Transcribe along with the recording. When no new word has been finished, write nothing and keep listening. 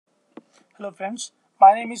Hello friends,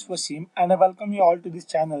 my name is Wasim and I welcome you all to this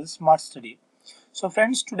channel Smart Study. So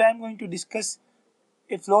friends, today I am going to discuss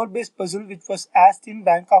a floor-based puzzle which was asked in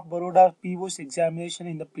Bank of Baroda PO's examination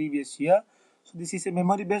in the previous year. So this is a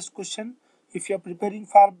memory-based question. If you are preparing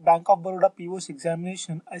for Bank of Baroda PO's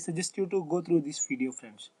examination, I suggest you to go through this video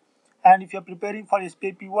friends. And if you are preparing for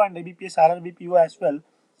SBI PO and Ibps Rrb PO as well,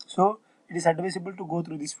 so it is advisable to go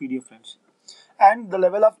through this video friends. And the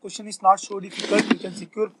level of question is not so difficult. You can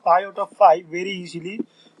secure 5 out of 5 very easily.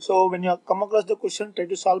 So when you come across the question, try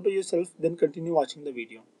to solve by yourself, then continue watching the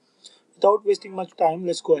video. Without wasting much time,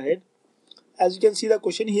 let's go ahead. As you can see, the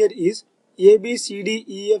question here is A, B, C, D,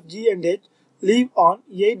 E, F, G and H live on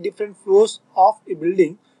 8 different floors of a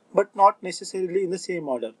building but not necessarily in the same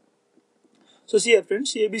order. So see here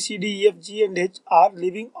friends, A, B, C, D, E, F, G and H are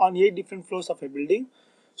living on 8 different floors of a building.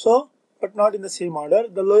 So but not in the same order.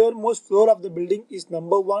 The lowermost floor of the building is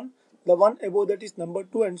number 1, the one above that is number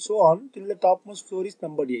 2 and so on till the topmost floor is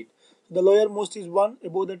number 8. So the lowermost is 1,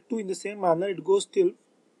 above that 2, in the same manner it goes till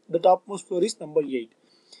the topmost floor is number 8.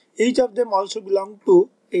 Each of them also belong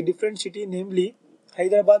to a different city, namely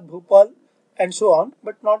Hyderabad, Bhopal and so on,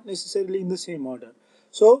 but not necessarily in the same order.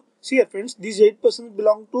 So see here friends, these 8 persons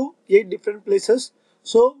belong to 8 different places.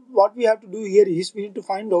 So what we have to do here is we need to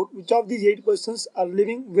find out which of these 8 persons are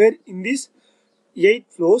living where in these 8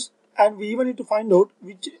 floors, and we even need to find out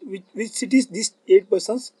which cities these 8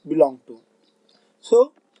 persons belong to.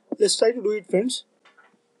 So let's try to do it friends.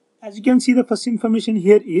 As you can see, the first information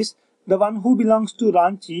here is the one who belongs to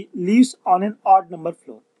Ranchi lives on an odd number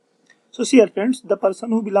floor. So see here friends, the person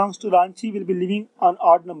who belongs to Ranchi will be living on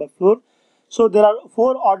odd number floor. So there are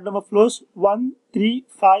 4 odd number floors, 1, 3,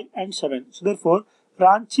 5 and 7. So therefore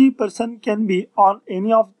Ranchi person can be on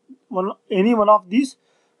any one of these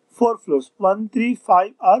 4 floors, 1, 3,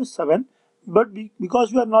 5 or 7. But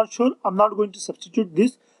because we are not sure, I'm not going to substitute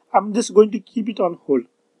this. I'm just going to keep it on hold.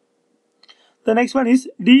 The next one is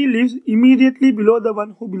D lives immediately below the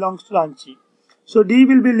one who belongs to Ranchi. So D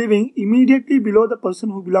will be living immediately below the person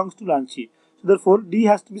who belongs to Ranchi. So therefore D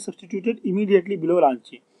has to be substituted immediately below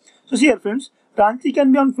Ranchi. So see here friends, Ranchi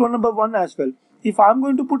can be on floor number 1 as well. If I am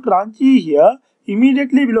going to put Ranchi here,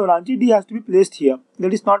 immediately below Ranchi, D has to be placed here.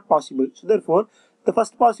 That is not possible. So therefore, the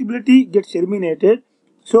first possibility gets eliminated.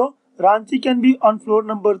 So Ranchi can be on floor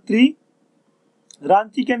number 3,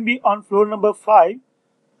 Ranchi can be on floor number 5,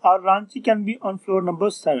 or Ranchi can be on floor number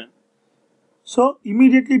 7. So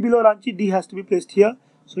immediately below Ranchi, D has to be placed here.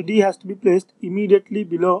 So D has to be placed immediately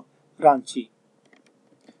below Ranchi.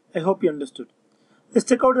 I hope you understood. Let's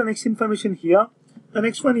check out the next information here. The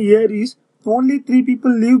next one here is only 3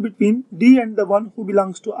 people live between D and the one who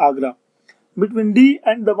belongs to Agra. Between D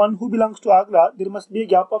and the one who belongs to Agra, there must be a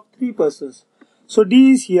gap of 3 persons. So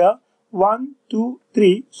D is here, 1, 2,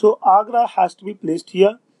 3. So Agra has to be placed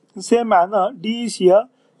here. In the same manner, D is here.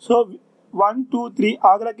 So 1, 2, 3,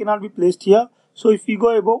 Agra cannot be placed here. So if we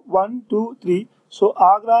go above 1, 2, 3, so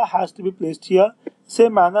Agra has to be placed here.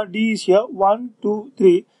 Same manner, D is here, 1, 2,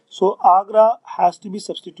 3. So Agra has to be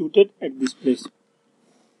substituted at this place.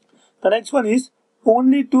 The next one is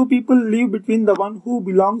only 2 people live between the one who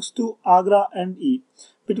belongs to Agra and E.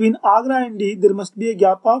 Between Agra and E, there must be a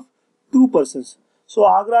gap of 2 persons. So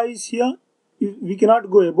Agra is here. We cannot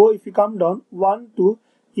go above. If we come down, 1, 2,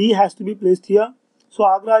 E has to be placed here. So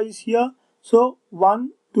Agra is here. So 1,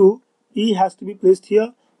 2, E has to be placed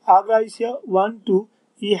here. Agra is here. 1, 2,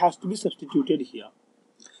 E has to be substituted here.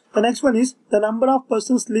 The next one is the number of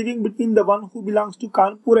persons living between the one who belongs to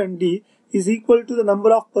Kanpur and D is equal to the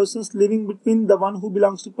number of persons living between the one who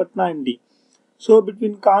belongs to Patna and D. So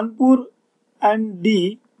between Kanpur and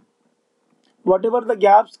D, whatever the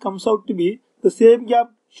gaps comes out to be, the same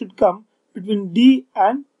gap should come between D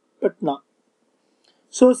and Patna.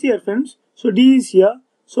 So see here friends, so D is here.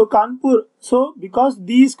 So Kanpur, so because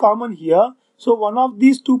D is common here, so one of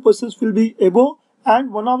these 2 persons will be above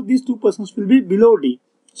and one of these 2 persons will be below D.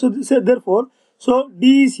 So therefore, so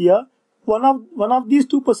D is here. One of these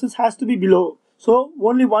 2 persons has to be below. So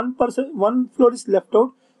only one floor is left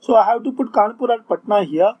out. So I have to put Kanpur and Patna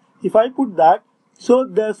here. If I put that, so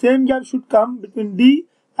the same gap should come between D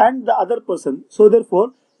and the other person. So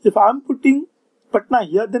therefore, if I am putting Patna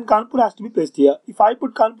here, then Kanpur has to be placed here. If I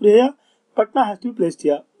put Kanpur here, Patna has to be placed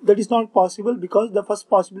here. That is not possible because the first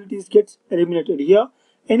possibility gets eliminated here.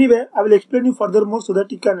 Anyway, I will explain you furthermore so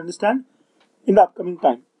that you can understand in the upcoming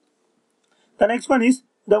time. The next one is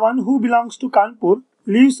the one who belongs to Kanpur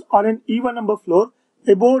lives on an even number floor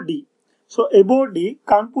above D. So above D,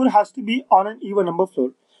 Kanpur has to be on an even number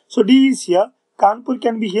floor. So D is here, Kanpur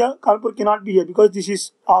can be here, Kanpur cannot be here because this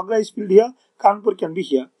is Agra is filled here, Kanpur can be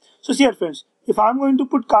here. So see here friends, if I am going to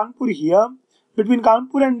put Kanpur here, between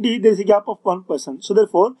Kanpur and D there is a gap of 1%. So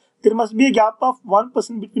therefore there must be a gap of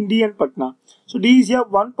 1% between D and Patna. So D is here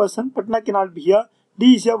 1%, Patna cannot be here.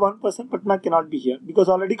 D is here 1%, Patna cannot be here because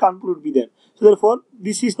already Kanpur would be there. So therefore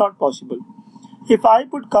this is not possible. If I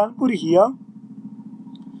put Kanpur here,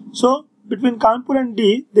 so between Kanpur and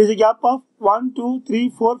D there is a gap of 1, 2, 3,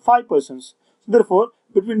 4, 5%. So therefore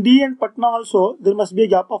between D and Patna also there must be a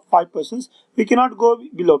gap of 5%. We cannot go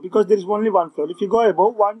below because there is only one floor. If you go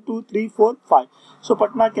above 1, 2, 3, 4, 5. So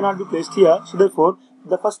Patna cannot be placed here. So therefore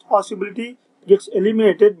the first possibility gets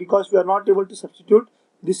eliminated because we are not able to substitute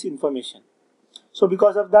this information. So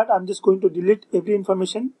because of that I am just going to delete every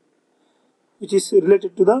information which is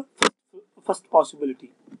related to the first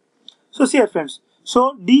possibility. So see here friends.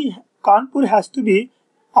 So D Kanpur has to be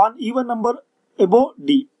on even number above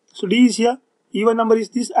D. So D is here, even number is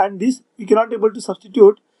this and this. We cannot able to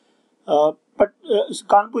substitute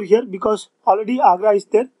Kanpur here because already Agra is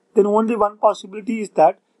there. Then only one possibility is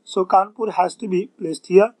that. So Kanpur has to be placed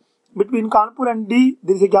here. Between Kanpur and D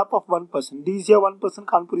there is a gap of 1%. D is here 1%,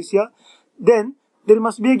 Kanpur is here. Then there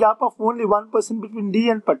must be a gap of only 1% between D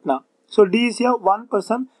and Patna. So D is here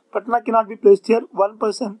 1%. Patna cannot be placed here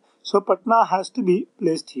 1%. So Patna has to be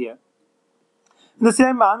placed here. In the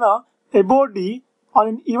same manner, above D on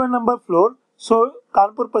an even number floor, so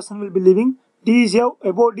Kanpur person will be living. D is here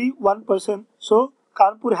above D 1%. So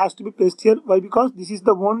Kanpur has to be placed here. Why? Because this is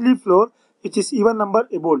the only floor which is even number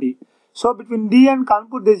above D. So between D and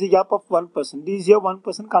Kanpur there is a gap of 1%. D is here 1%,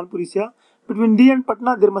 Kanpur is here. Between D and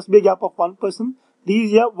Patna there must be a gap of 1%. D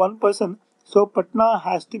is here 1%. So Patna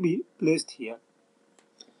has to be placed here.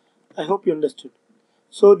 I hope you understood.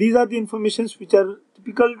 So these are the informations which are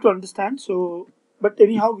typical to understand. So, but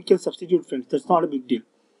anyhow we can substitute friends. That's not a big deal.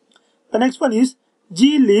 The next one is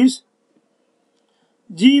G lives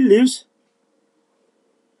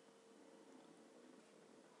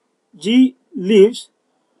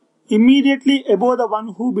immediately above the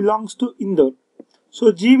one who belongs to Indore.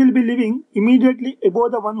 So G will be living immediately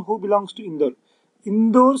above the one who belongs to Indore.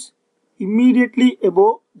 Indore's immediately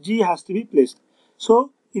above G has to be placed.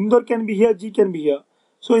 So Indore can be here, G can be here.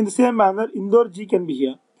 So in the same manner, Indore G can be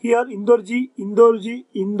here. Here Indore G, Indore G,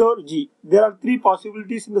 Indore G. There are three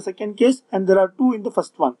possibilities in the second case and there are two in the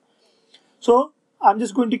first one. So I'm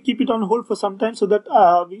just going to keep it on hold for some time so that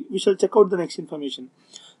we shall check out the next information.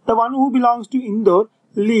 The one who belongs to Indore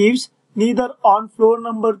lives neither on floor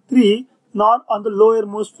number 3 nor on the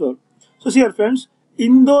lowermost floor. So see here friends,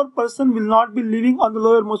 Indore person will not be living on the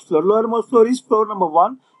lowermost floor. Lowermost floor is floor number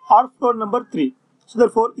 1 or floor number 3. So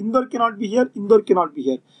therefore Indore cannot be here, Indore cannot be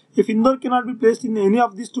here. If Indore cannot be placed in any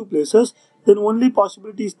of these two places, then only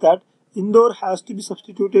possibility is that Indore has to be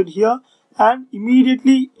substituted here and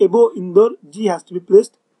immediately above Indore G has to be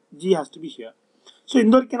placed, G has to be here. So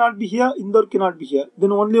Indore cannot be here, Indore cannot be here.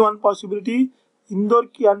 Then only one possibility, Indore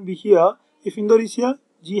can be here. If Indore is here,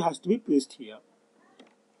 G has to be placed here.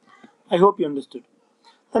 I hope you understood.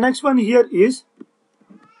 The next one here is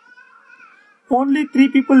only 3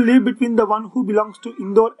 people live between the one who belongs to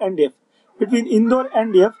Indore and F. Between Indore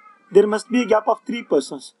and F, there must be a gap of 3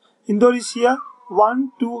 persons. Indore is here,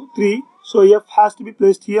 1, 2, 3. So F has to be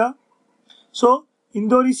placed here. So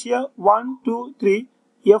Indore is here, 1, 2, 3.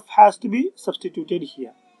 F has to be substituted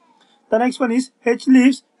here. The next one is H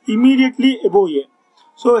lives immediately above A.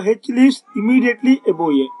 So H lives immediately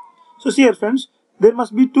above A. So see here friends, there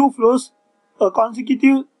must be 2 floors,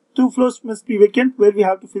 consecutive 2 floors must be vacant where we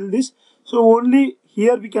have to fill this. So only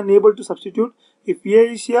here we can able to substitute. If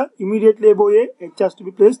A is here, immediately above A, H has to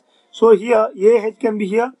be placed. So here AH can be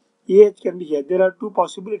here, AH can be here. There are 2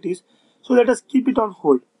 possibilities. So let us keep it on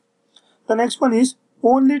hold. The next one is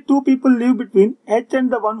only 2 people live between H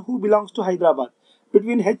and the one who belongs to Hyderabad.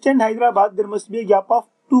 Between H and Hyderabad there must be a gap of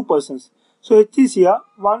 2 persons. So H is here,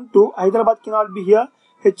 1, 2. Hyderabad cannot be here.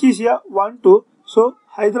 H is here, 1, 2. So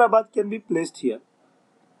Hyderabad can be placed here.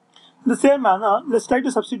 In the same manner, let's try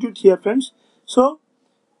to substitute here friends. So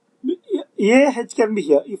AH can be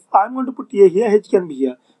here. If I am going to put A here, H can be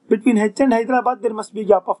here. Between H and Hyderabad there must be a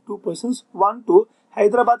gap of 2 persons. 1, 2.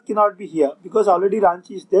 Hyderabad cannot be here because already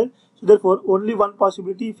Ranchi is there. So therefore only one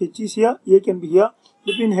possibility. If H is here, A can be here.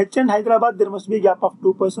 Between H and Hyderabad there must be a gap of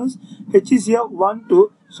 2 persons. H is here, 1,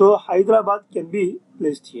 2. So Hyderabad can be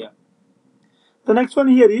placed here. The next one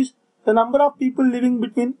here is the number of people living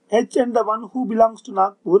between H and the one who belongs to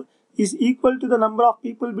Nagpur is equal to the number of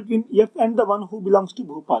people between F and the one who belongs to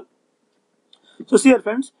Bhopal. So see here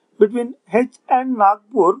friends, between H and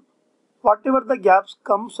Nagpur, whatever the gaps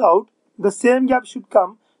comes out, the same gap should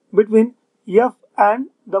come between F and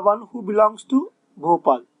the one who belongs to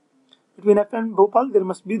Bhopal. Between F and Bhopal, there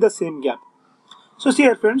must be the same gap. So see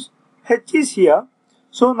here friends, H is here.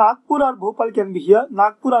 So Nagpur or Bhopal can be here,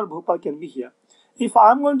 Nagpur or Bhopal can be here. If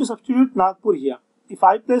I am going to substitute Nagpur here, if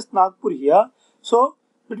I place Nagpur here, so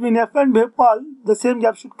between F and Bhopal, the same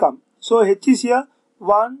gap should come. So H is here,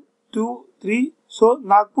 1, 2, 3. So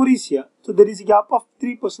Nagpur is here. So there is a gap of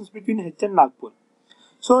 3% between H and Nagpur.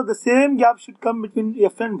 So the same gap should come between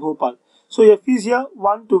F and Bhopal. So F is here,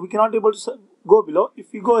 1, 2. We cannot able to go below.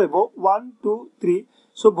 If we go above, 1, 2, 3.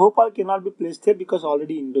 So Bhopal cannot be placed here because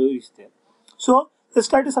already Indore is there. So let's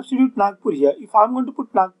try to substitute Nagpur here. If I'm going to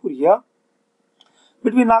put Nagpur here,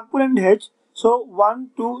 between Nagpur and H, so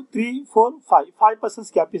 1, 2, 3, 4, 5.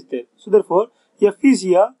 5% gap is there. So therefore, F is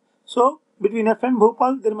here. So between F and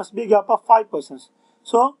Bhopal, there must be a gap of 5%.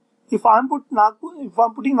 So if I'm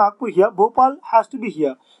putting Nagpur here, Bhopal has to be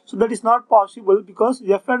here. So that is not possible because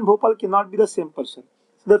F and Bhopal cannot be the same person.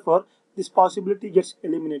 So therefore, this possibility gets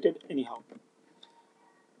eliminated anyhow.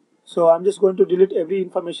 So I'm just going to delete every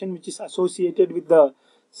information which is associated with the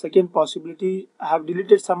second possibility. I have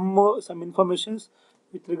deleted some informations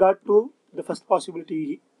with regard to the first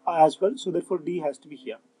possibility as well. So therefore D has to be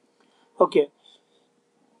here. Okay.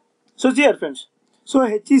 So here friends. So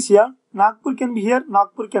H is here. Nagpur can be here.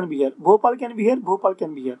 Nagpur can be here. Bhopal can be here. Bhopal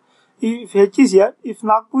can be here. If H is here, if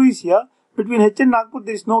Nagpur is here, between H and Nagpur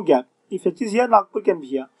there is no gap. If H is here, Nagpur can be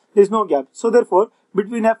here. There is no gap. So therefore,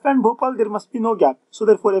 between F and Bhopal there must be no gap. So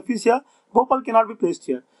therefore, F is here. Bhopal cannot be placed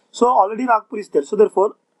here. So already Nagpur is there. So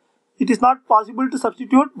therefore, it is not possible to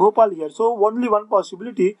substitute Bhopal here. So only one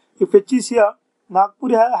possibility. If H is here, Nagpur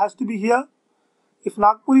has to be here. If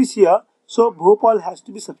Nagpur is here, so Bhopal has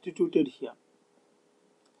to be substituted here.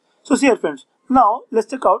 So see here friends, now let's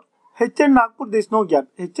check out H and Nagpur there is no gap.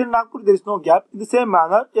 H and Nagpur there is no gap. In the same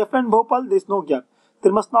manner, F and Bhopal there is no gap.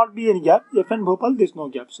 There must not be any gap. F and Bhopal there is no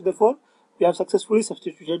gap. So therefore, we have successfully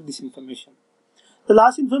substituted this information. The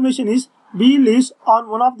last information is B lives on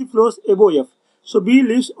one of the floors above F. So B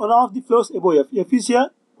lives on one of the floors above F. F is here.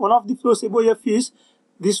 One of the floors above F is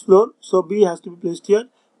this floor. So B has to be placed here.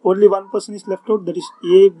 Only one person is left out, that is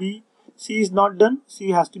A, B. C is not done.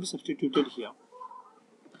 C has to be substituted here.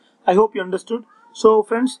 I hope you understood. So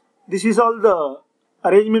friends, this is all the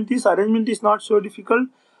arrangement is. Arrangement is not so difficult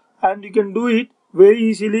and you can do it very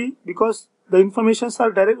easily because the informations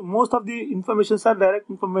are direct. Most of the informations are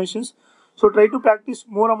direct informations. So try to practice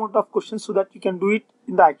more amount of questions so that you can do it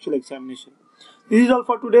in the actual examination. This is all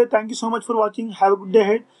for today. Thank you so much for watching. Have a good day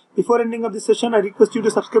ahead. Before ending up this session, I request you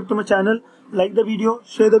to subscribe to my channel, like the video,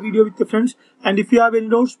 share the video with your friends, and if you have any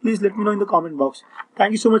doubts, please let me know in the comment box.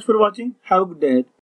 Thank you so much for watching. Have a good day ahead.